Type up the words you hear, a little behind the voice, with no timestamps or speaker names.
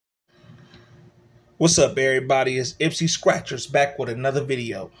What's up, everybody? It's Ipsy Scratchers back with another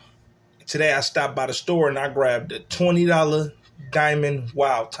video. Today I stopped by the store and I grabbed a $20 Diamond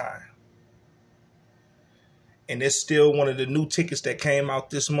Wildtime. And it's still one of the new tickets that came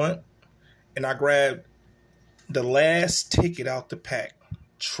out this month. And I grabbed the last ticket out the pack.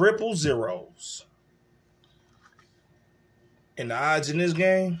 Triple zeros. And the odds in this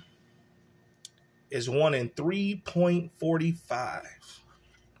game is 1 in 3.45.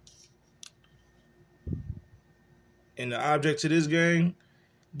 And the object to this game,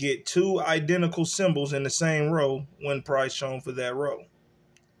 get 2 identical symbols in the same row when prize shown for that row.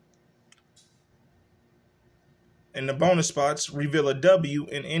 And the bonus spots, reveal a W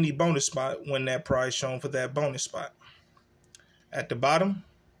in any bonus spot when that prize shown for that bonus spot. At the bottom,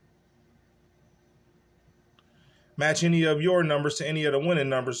 match any of your numbers to any of the winning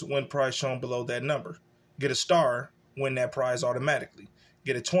numbers when prize shown below that number. Get a star, win that prize automatically.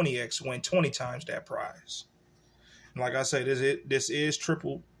 Get a 20x, win 20 times that prize. And like I say, this is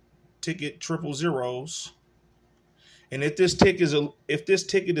triple zeros. And if this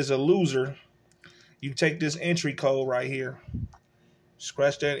ticket is a loser, you take this entry code right here,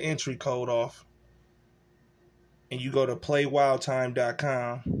 scratch that entry code off, and you go to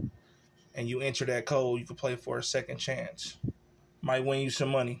playwildtime.com and you enter that code. You can play for a second chance. Might win you some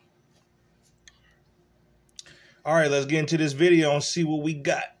money. All right, let's get into this video and see what we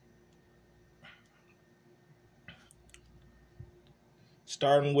got.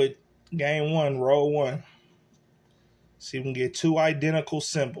 Starting with game 1, roll 1. See if we can get 2 identical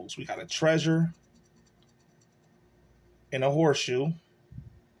symbols. We got a treasure and a horseshoe. We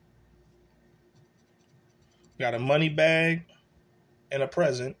got a money bag and a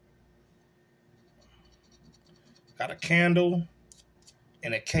present. Got a candle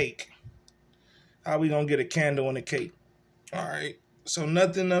and a cake. How we gonna get a candle and a cake? All right, so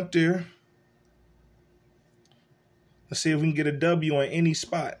nothing up there. Let's see if we can get a W on any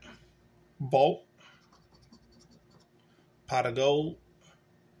spot. Vault, pot of gold,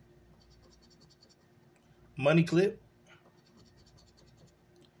 money clip,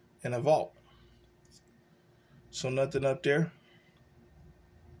 and a vault. So nothing up there.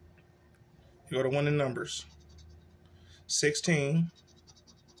 You go to winning numbers. 16,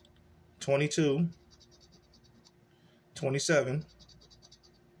 22, 27,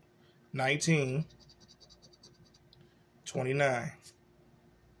 19, 29.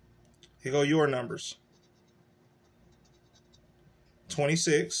 Here go your numbers.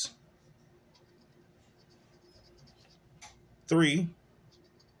 26, 3,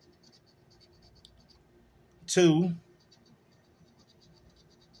 2,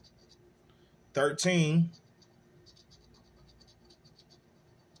 13,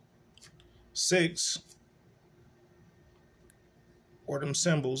 6, where them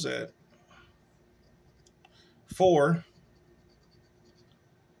symbols at? 4,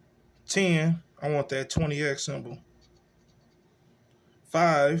 10, I want that 20x symbol.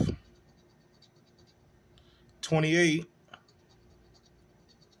 5, 28,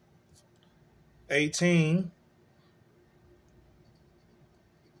 18,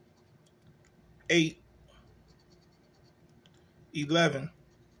 8, 11,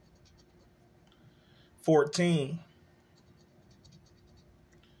 14,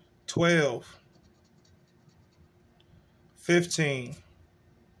 12, 15,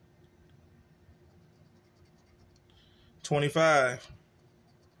 25,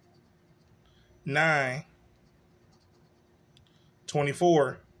 9,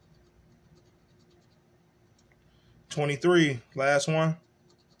 24, 23, last one,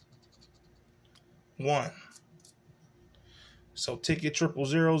 1. So ticket triple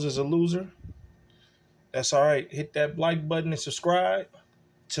zeros is a loser. That's all right. Hit that like button and subscribe.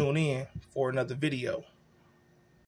 Tune in for another video.